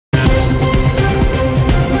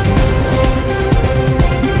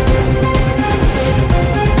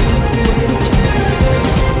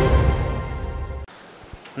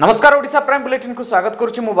नमस्कार Odisha prime bulletin को स्वागत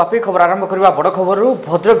करुच्ची मु बापी खबर आरंभ करबा बड़ खबर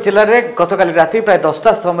भद्रक जिले में गतकाली राति प्राय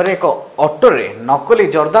 10टा समय एक ऑटोरे नकली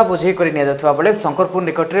जर्दा बोझे कर बेले शंकरपुर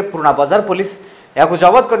निकट में पुराना बाजार पुलिस या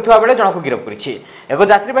जबत करथिबा बेले जनक गिरफ्त करिछि। एक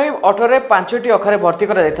यात्रीवाही ऑटोरे 5टी अखारे भर्ती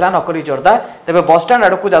करा नकली जर्दा तेबे बस स्टैंड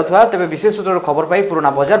आड़क जाउथबा तेबे विशेष सूत्र खबर पाई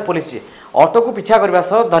पुराना बाजार पुलिस ऑटो को पिछा करबा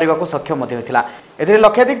सह धरिबाकू सक्षम होइतिला। एथिरे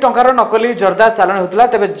लक्षाधिक टंकार नकली जर्दा चालन होइतिला।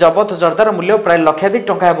 तेबे जबत जर्दार मूल्य प्राय लक्षाधिक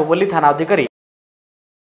टंका हेबो बोली थाना अधिकारी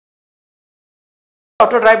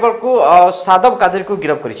ऑटो ड्राइवर को सादब कादिर को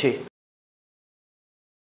गिरफ्त करिछि।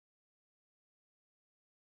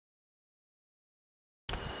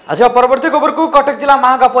 अच्छा परवर्ती खबर को कटक जिला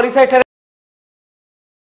महागा पुलिस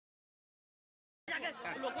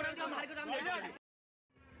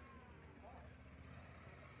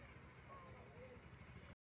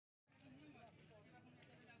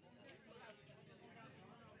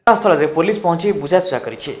स्थल में पुलिस पहुंची बुझासुझा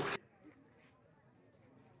करिछि।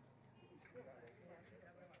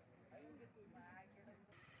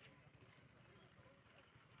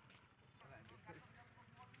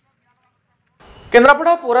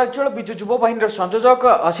 केन्द्रापड़ा पौरांचल विजु युव बाहिनी संयोजक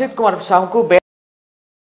असित कुमार साहू को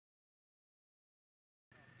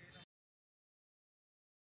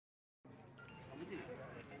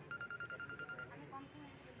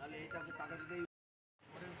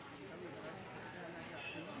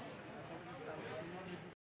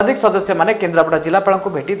अधिक सदस्य माने केन्द्रापड़ा जिलापाल को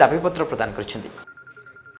भेटी दाबीपत्र प्रदान कर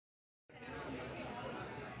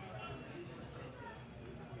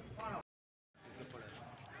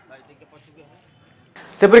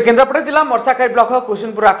सेपरी केन्द्रापड़ा जिला मर्साखाई ब्लॉक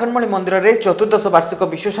कुसुनपुर आखंडमणि मंदिर में चतुर्दश वार्षिक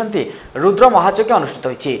विश्वशांति रुद्र महायज्ञ अनुष्ठित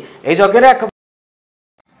होइछि। एही यज्ञ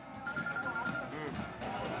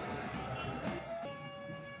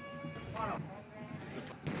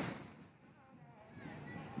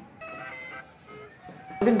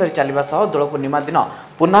दिन धरी चलवा सह दोल पूर्णिमा दिन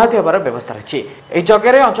पुनाहति होबार व्यवस्था रही। एही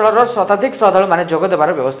यज्ञ अंचल शताधिक श्रद्धालु माने जोग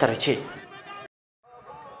देबार व्यवस्था रही।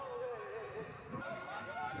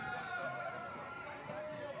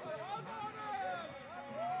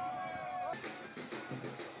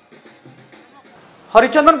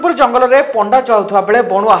 हरिचंदनपुर जंगल में पंडा चलाउथबा बेले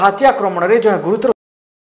बणुआ हाथी आक्रमण में जड़े गुरुतर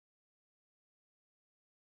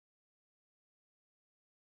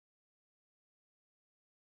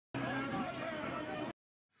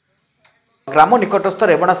ग्राम निकटस्थ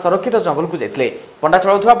रेवणा संरक्षित जंगल को जाते पंडा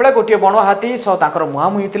चलाउथबा बेले गोटे बणुआ हाथी सह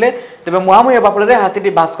मुहांमुही होते। तेज मुहांमुही होगा फल हाथी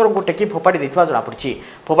भास्कर को टेकी फोपाड़ी देता जमापड़ी।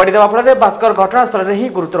 फोपाड़ी देवा फल भास्कर घटनास्थल में ही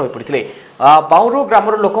गुरुतर हो पड़ते। बाउरू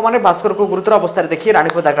ग्रामर लोक मैंने भास्कर को गुरुतर अवस्था देखी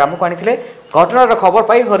रानीपदा ग्राम को आनी। घटनार खबर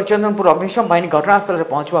पाई हरिचंदनपुर अग्निशम बाहिनी घटनास्थल में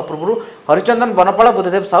पहुंचा पूर्व हरिचंदन वनपाल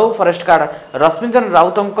बुद्धदेव साहू फरेस्ट गार्ड रश्मिजन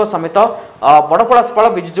राउत समेत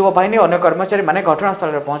बड़पड़ासपाल विजु युव बाहिनी अन्य कर्मचारी माने घटनास्थल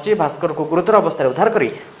में पहुंची भास्कर को गुरुतर अवस्था उद्धार कर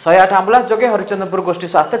 108 आंबुलांस जोगे हरिचंदनपुर गोष्ठी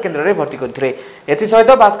स्वास्थ्य केन्द्र में भर्ती करते।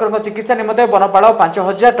 एसहित भास्कर चिकित्सा निमंते वनपाल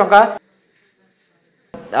 5,000 टंका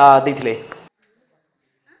देथिले।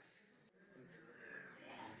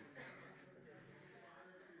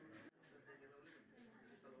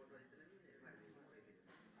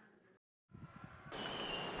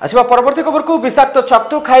 आसवा परवर्ती खबर को विषाक्त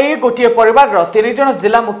छतु खाई गोटे परिवार 3 जन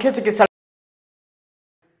जिला मुख्य चिकित्सा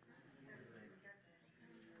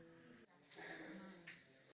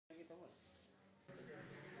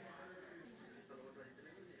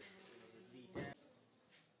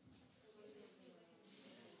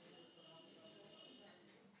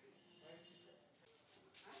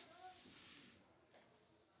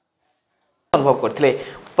अनुभव करथिले।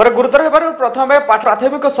 पर गुरुतर हेबार प्रथम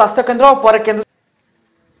प्राथमिक स्वास्थ्य केन्द्र और पर केन्द्र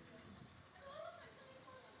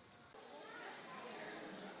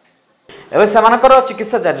एवं सेमानकर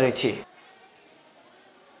चिकित्सा जारी रही।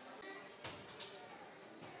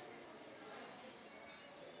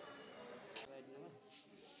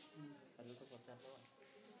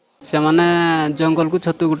 से माने जंगल को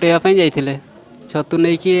छतु गुटेया जाइथिले। छतु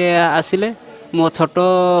नहीं कि आसिले मो छोट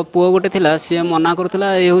पुओ गोटे थिला सी मना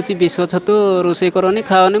करुला ये हूँ विश्व छतु रोषे करनी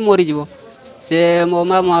खाओनी मरीज से मो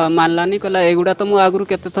माँ मानलानी कहला एगुड़ा तो मुझे आगु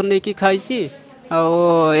केते थर नहीं खाई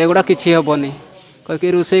एगुड़ा किसी हेनी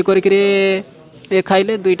कहीं रोषे कर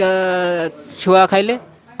खाइले 2टा छुआ खाइले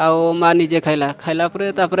आउ माँ निजे खाइला खाइला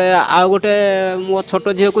तापरे आउ गोटे मो छोट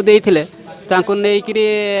झील को देइथिले तांको नेइकरी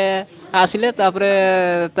आसिले तापरे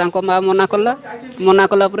तांको माँ मना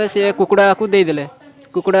कला परे से कुकुड़ा को देदेले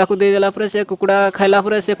कुकुड़ा को देदेला परे से कुकुड़ा खाइला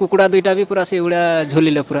परे से कुकुड़ा 2टा भी पूरा से उड़ा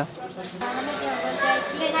झोलिले पूरा।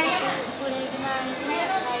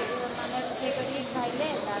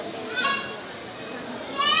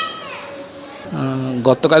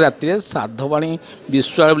 गतकाल राति साधवाणी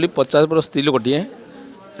विश्वाल बोली 50 वर्ष स्त्री लोकटे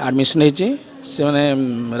आडमिशन होती से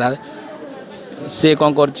मैंने से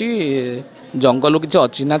कौन करची जंगल किसी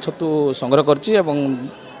अचिन्हा छतु संग्रह करची एवं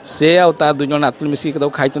से आ तार 2 जन नातुल मिसिक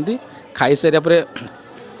खाई खाई सारा पर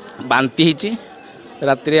बांति होती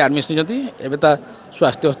राति आडमिशन होती एवं ता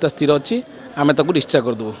स्वास्थ्य अवस्था स्थिर अच्छी आम ताको डिस्चार्ज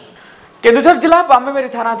करदेबू। केन्दुझर जिला बामेमेरी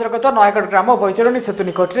थाना अंतर्गत नयागढ़ ग्राम बैचरणी सेतु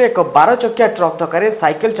निकट में एक 12 चकिया ट्रक धक्कर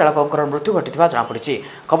साइकेल चालक मृत्यु घटी जमापड़ी।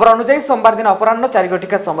 खबर अनुसार सोमवार दिन अपराह 4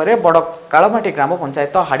 घटिका समय बड़ कालमाटी ग्राम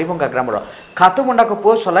पंचायत हाड़ीभंगा ग्रामर खातुमुंडा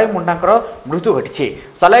पुओ सलाई मुंडा मृत्यु घटी।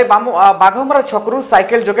 सलाई बाघमरा छकु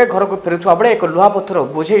साइकेल जोगे घर को फेरुवा बेले एक लुहा पत्थर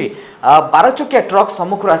बोझे 12 चकिया ट्रक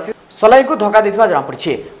सम्मुख आसी सलाई को धक्का देता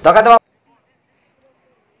जमापड़ी। धक्का देवा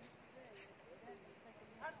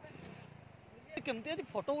केमती आज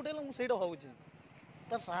फोटो उठेला मु सेटा भाबुची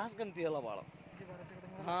तार साहस केमती हला बाळ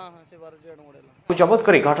हां हां से 12 जेड उठेला जबत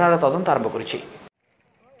करी घटनार तदंत आरंभ करिछि।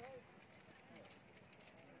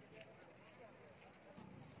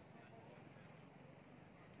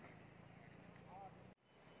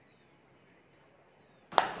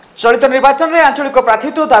 चलित निर्वाचन में आंचलिक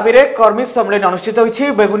प्रार्थित्व दाबी में कर्मी सम्मेलन अनुष्ठित होइछि।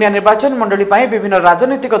 बेगुनिया निर्वाचन मंडली पर विभिन्न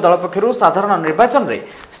राजनीतिक दल पक्षर साधारण निर्वाचन में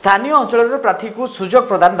स्थानीय अंचल प्रार्थी को सुजोग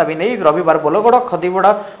प्रदान दाबी नहीं रविवार बोलगड़ खदीबड़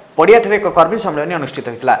पड़िया एक कर्मी सम्मेलन अनुष्ठित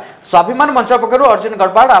होता। स्वाभिमान मंच पक्षर अर्जुन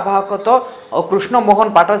गढ़वाड़ आवाहक और कृष्ण मोहन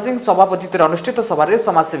पाटरसिंह सभापति अनुष्ठित सभार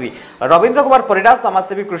समाजसेवी रवींद्र कुमार परिडा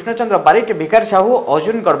समाजसेवी कृष्णचंद्र बारिक भिखारी साहू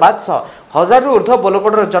अर्जुन गढ़वाड़ सह 1000 ऊर्ध्व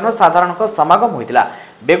बोलगड़ जनसाधारण समागम होता।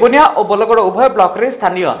 बेगुनिया और बोलगड़ उभय ब्लॉक रे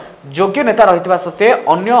स्थानीय योग्य नेता रही सत्वे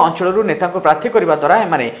अन्य अंचल नेता प्रार्थी करने द्वारा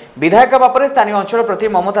एमाने विधायक बापर स्थानीय अंचल प्रति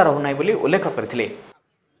ममता रहुना बोली उल्लेख करथिले।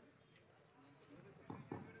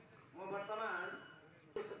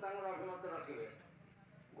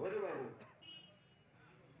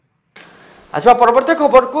 आसवा परवर्ती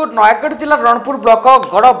खबर को नयागढ़ जिला रणपुर ब्लॉक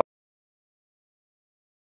गड़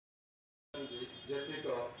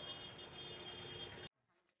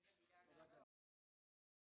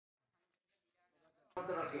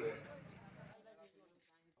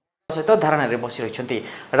सहित धारणा रे बसी रही।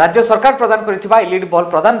 राज्य सरकार प्रदान करिथिबा एलईडी बल्ब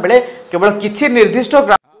प्रदान बेले केवल किछि निर्दिष्ट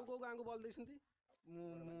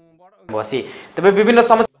ग्रामवासी तबे विभिन्न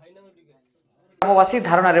ग्रामवासी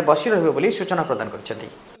धारणा रे बसी रहिबे बोली सूचना प्रदान करछथि।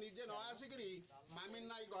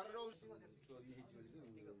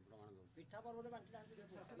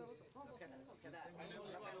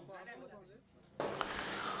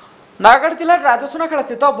 नयागढ़ जिला राजसुनाखेला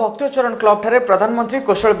स्थित भक्तचरण क्लब ठारे प्रधानमंत्री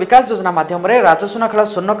कौशल विकास योजना माध्यम राजसुनाखेला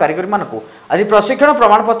स्वर्ण कारीगरी मानकु आज प्रशिक्षण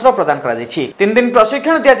प्रमाणपत्र प्रदान करा दैछि। 3 दिन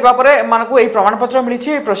प्रशिक्षण दिया जिबा परे मानकु एही प्रमाणपत्र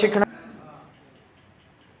मिलिछि। प्रशिक्षण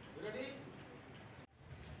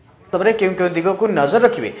तबरे केउ दिग को नजर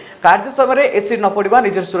रखिबे कार्य समय एसिड न पड़िबा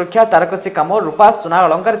निजर सुरक्षा तारकसी काम रूपा सुना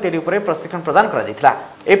अलंकार तेरी उपरे प्रशिक्षण प्रदान करा दैथिला।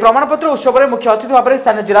 ए प्रमाणपत्र उत्सव रे मुख्य अतिथि भाबरे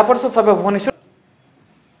स्थानीय जिला परिषद सभ्य भुवनेश्वर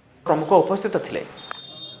प्रमुख उपस्थित थिले।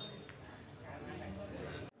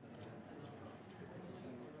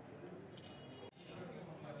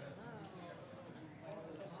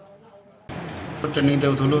 ट्रेनिंग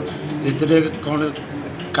देउथुलु एतरे कोन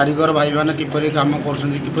कारीगर भाई माने किपरि काम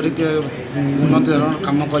करछन किपरि उन्नत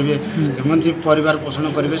काम करिवे केमंती परिवार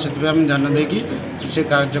पोषण करिवे सेतबे हम ध्यान दे कि से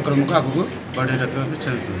कार्यक्रम को आगु बढ़े रखबा के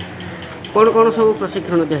चाहते। कौन सब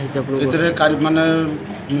प्रशिक्षण दिया हिसाब एतरे कारी माने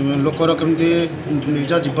लोकर केमती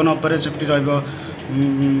निज जीवन ऊपर सेफ्टी रहबो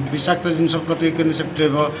विषाक्त जिनस प्रति केन सेफ्टी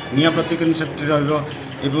रहबो निया प्रति केन सेफ्टी रहबो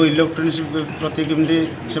एवं इलेक्ट्रोनिक्स प्रति केमती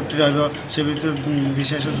सेफ्टी रहबो से भी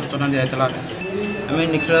विशेष सूचना दिया। आम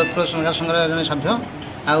निखिल संघ संघर जन सभ्य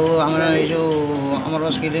आम जो आम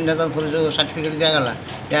स्किल इंडिया तरफ जो सर्टिफिकेट दिगला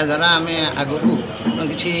या द्वारा आम आग को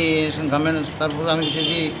किसी गवर्नमेंट तरफ आम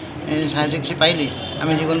किसी साहय किसी पाइली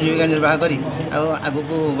आम जीवन जीविका निर्वाह करी आग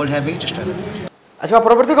को बढ़िया चेष्टा करें। अच्छा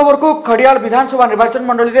परवर्ती खबर को खड़ियाल विधानसभा निर्वाचन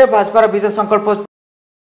मंडली रे भाजपा विजय संकल्प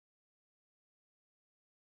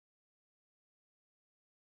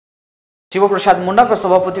शिव प्रसाद मुंडा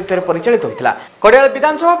सभापतित्व परिचालित होता। कड़ियाल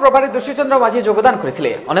विधानसभा प्रभारी दुष्यचंद्र माझी योगदान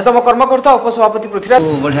करथिले। अन्यतम कर्मकर्ता उपसभापति पृथ्वीराज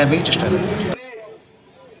बढ़िया भी चेष्टा करें।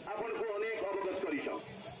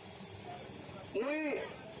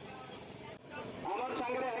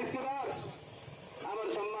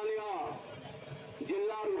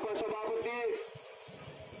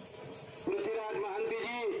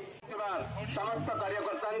 समस्त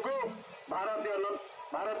कार्यकर्ता को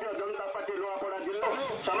भारतीय जनता पार्टी लोहापड़ा जिला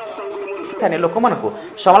समस्त स्थानीय लोक मानकु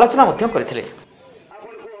समालोचना मध्य करथिले।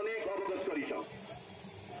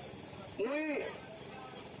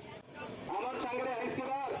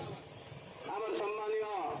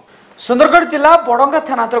 सुंदरगढ़ जिला बड़ंगा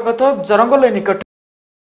थाना अंतर्गत जरंगल निकट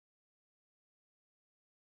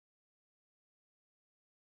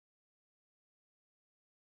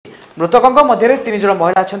मृतकों मध्य 3 जन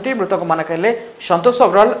महिला अच्छा। मृतक मानक हेले संतोष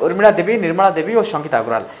अग्रवाल, उर्मिला देवी, निर्मला देवी और संगीता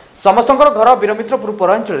अग्रवाल। समस्त घर वीरमित्रपुर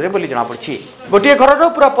पौरांचल में जमापड़ी। गोटे घर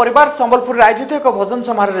पूरा परिवार संबलपुर आयोजित एक भोजन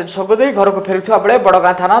समारोह जोगदे घर को फेरुवा बेले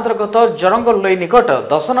बड़गाँ थाना अंतर्गत जरंगल निकट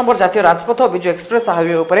 10 नंबर जातीय राजपथ विजु एक्सप्रेस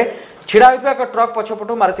हाईवे उपर छिड़ा होता एक ट्रक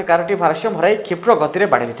पछपटू मारुति कारटी भारसाम्य हराई क्षिप्र गति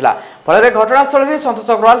बाड़ी होता। फल घटनास्थल में संतोष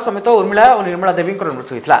अग्रवाल समेत उर्मिला और निर्मला देवी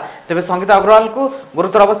मृत्यु होता। तेज संगीता अग्रवाल को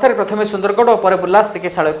गुरुतर अवस्था प्रथम सुंदरगढ़ और पर बुर्ला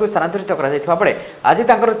चिकित्सालय को स्थानांतरित कर आज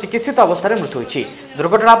चिकित्सित अवस्था मृत्यु होती।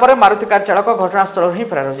 दुर्घटना पर मारुति कार चालक घटनास्थल ही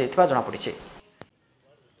फेरार हो जमापड़ी।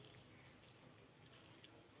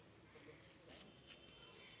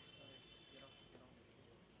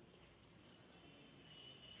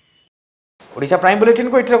 ओडिशा प्राइम बुलेटिन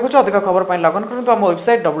को ये रखुच। अधिक खबर पर लगन करूँ आम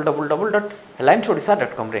वेबसाइट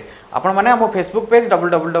www.headlinesodisha.com आपण मैंने आम Facebook page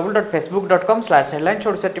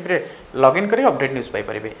www.facebook.com/headlinesodisha TV login कर अपडेट न्यूज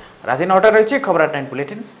पाइपर। राति 9 रही खबर 9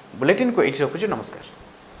 बुलेटिन को ये रखुच। नमस्कार।